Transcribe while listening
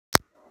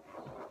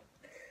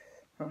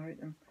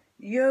Alright then.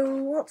 Yo,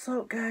 what's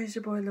up guys?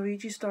 Your boy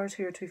Luigi Stars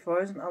here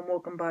 2000 and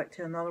welcome back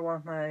to another one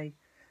of my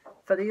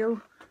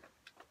video.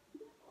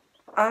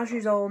 As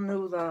you all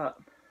know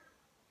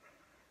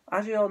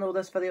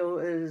this video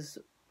is,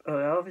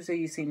 obviously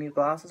you see me with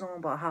glasses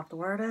on, but I have to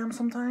wear them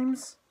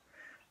sometimes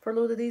for a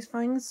load of these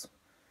things.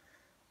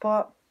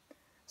 But,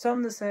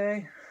 something to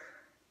say,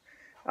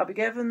 I'll be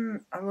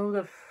giving a load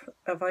of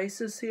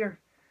advices here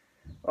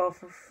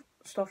off of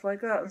stuff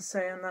like that and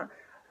saying that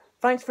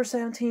thanks for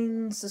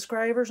 17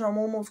 subscribers. I'm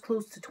almost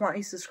close to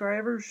 20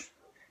 subscribers.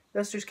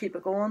 Let's just keep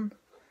it going.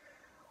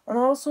 And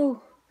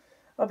also,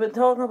 I've been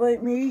talking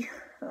about me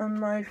and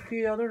my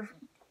few other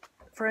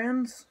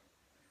friends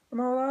and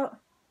all that.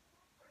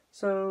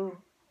 So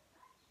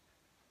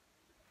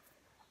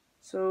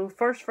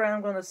first friend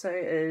I'm going to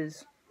say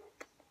is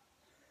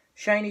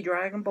Shiny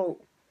Dragon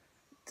Bolt.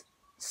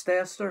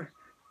 Stester.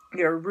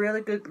 You're a really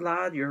good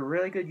lad, you're a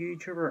really good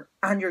YouTuber,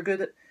 and you're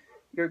good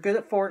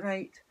at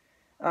Fortnite.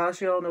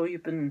 As you all know,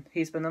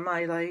 he's been in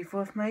my life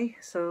with me,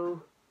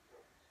 so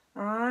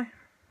right.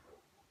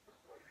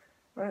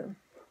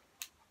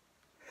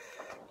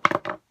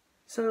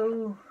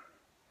 So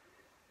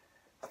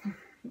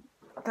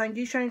thank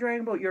you, Shiny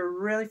Dragon Boat. You're a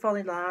really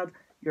funny lad.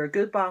 You're a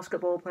good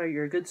basketball player.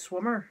 You're a good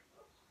swimmer,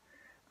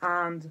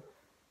 and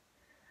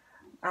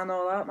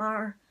all that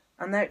matter.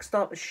 And next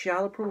up is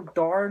Shadow Pro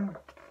Darn.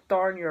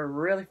 Darn, you're a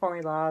really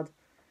funny lad.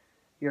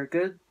 You're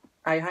good.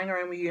 I hang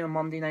around with you on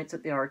Monday nights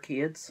at the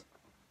arcades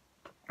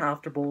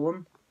after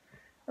bowling.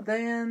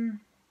 And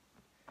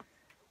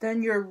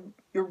then you're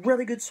a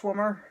really good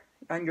swimmer,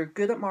 and you're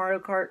good at Mario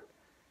Kart,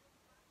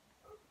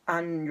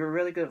 and you're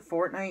really good at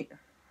Fortnite.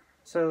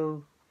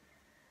 So,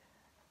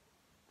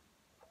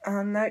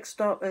 and next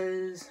up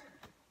is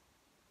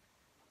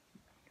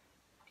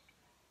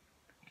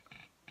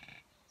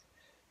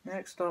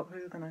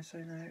who can I say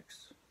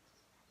next?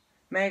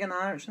 Megan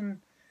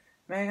Anderson.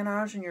 Megan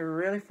Anderson, you're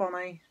really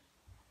funny.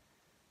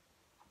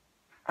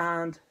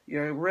 And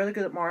you're really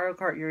good at Mario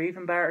Kart. You're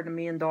even better than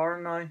me and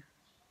Darren now,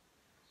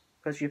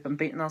 because you've been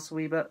beating us a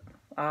wee bit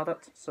at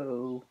it.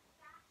 So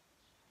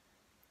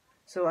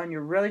and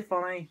you're really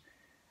funny.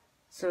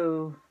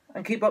 So,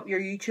 and keep up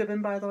your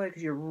YouTubing, by the way,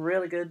 because you're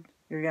really good.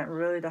 You're getting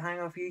really the hang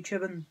of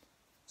YouTubing.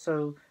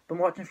 So, been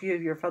watching a few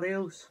of your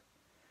videos.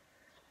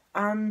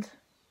 And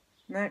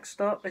next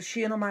up is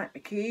Shane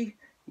McKee.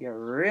 You're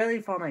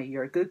really funny.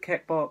 You're a good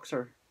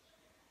kickboxer.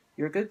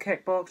 You're a good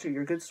kickboxer.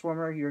 You're a good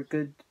swimmer. You're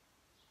good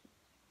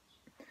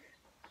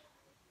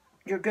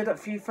at a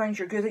few things.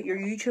 You're good at your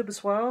YouTube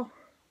as well.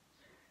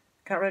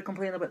 Can't really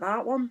complain about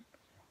that one.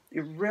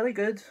 You're really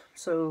good.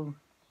 So,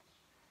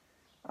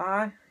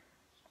 to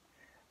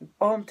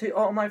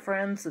all my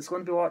friends that's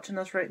going to be watching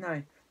this right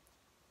now.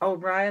 Oh,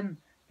 Brian,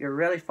 you're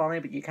really funny,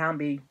 but you can't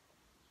be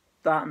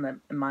that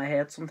in my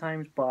head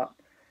sometimes. But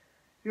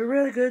you're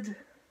really good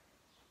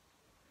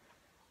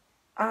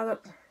at it.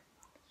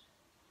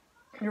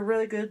 You're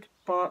really good,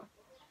 but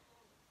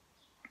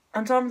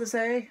and something to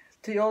say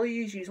to all of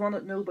you want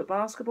to know about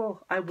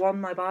basketball. I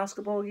won my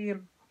basketball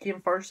game,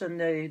 came first in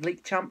the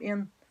league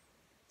champion.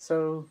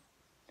 So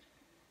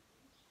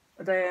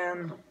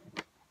then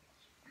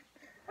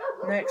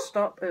next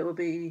up it will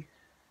be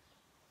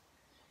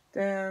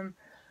then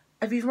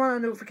if you want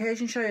a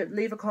notification shout out,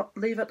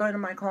 leave it down in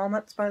my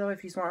comments, by the way,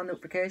 if you want a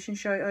notification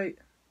shout out.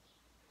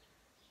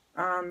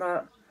 And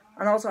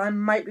also I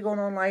might be going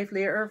on live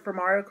later for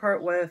Mario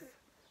Kart with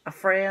a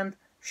friend,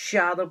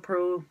 Shadow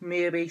Pro,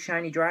 maybe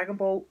Shiny Dragon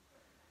Bolt,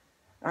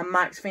 and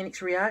Max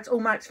Phoenix Reacts. Oh,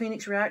 Max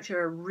Phoenix Reacts,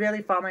 you're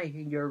really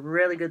funny. You're a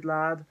really good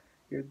lad.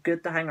 You're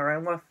good to hang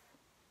around with.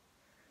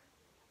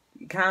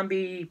 You can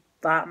be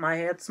that in my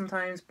head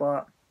sometimes,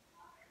 but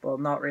well,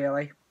 not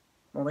really.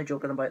 I'm only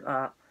joking about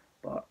that.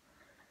 But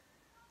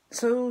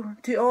so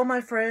to all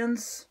my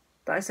friends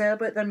that I said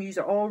about them, you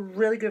are all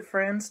really good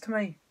friends to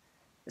me,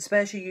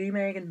 especially you,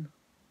 Megan.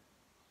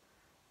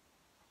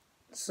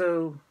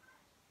 So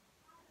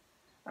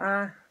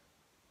and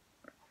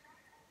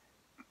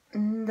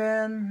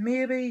then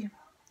maybe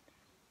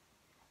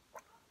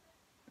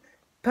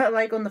put a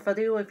like on the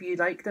video if you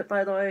liked it,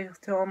 by the way,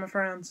 to all my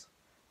friends.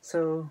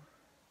 So,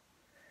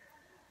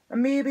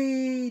 and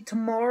maybe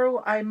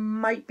tomorrow I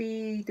might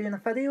be doing a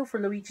video for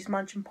Luigi's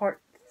Mansion Part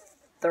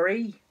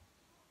 3.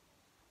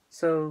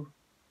 So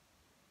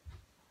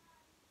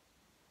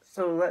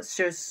let's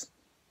just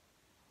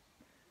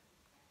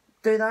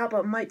do that,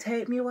 but it might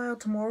take me a while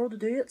tomorrow to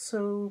do it.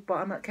 So, but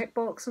I'm at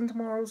kickboxing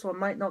tomorrow, so I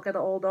might not get it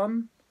all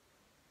done.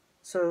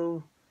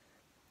 So,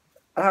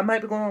 I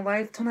might be going on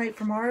live tonight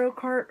for Mario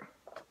Kart.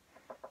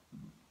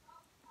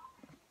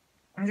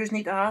 I just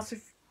need to ask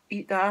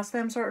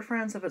them sort of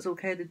friends if it's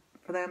okay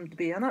for them to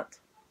be in it.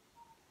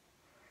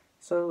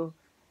 So,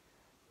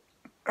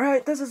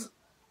 alright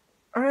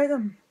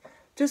then.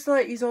 Just to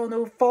let you all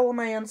know, follow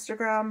my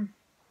Instagram.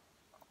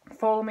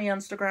 Put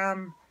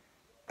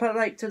a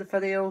like to the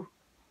video.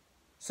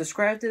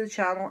 Subscribe to the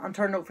channel and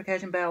turn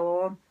notification bell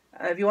on.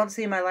 If you want to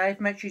see my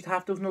life, make sure you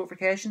have those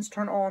notifications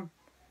turned on.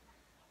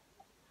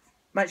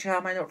 Make sure you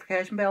have my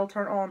notification bell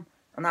turned on.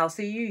 And I'll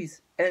see you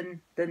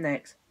in the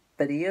next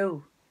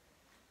video.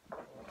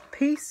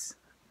 Peace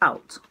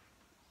out.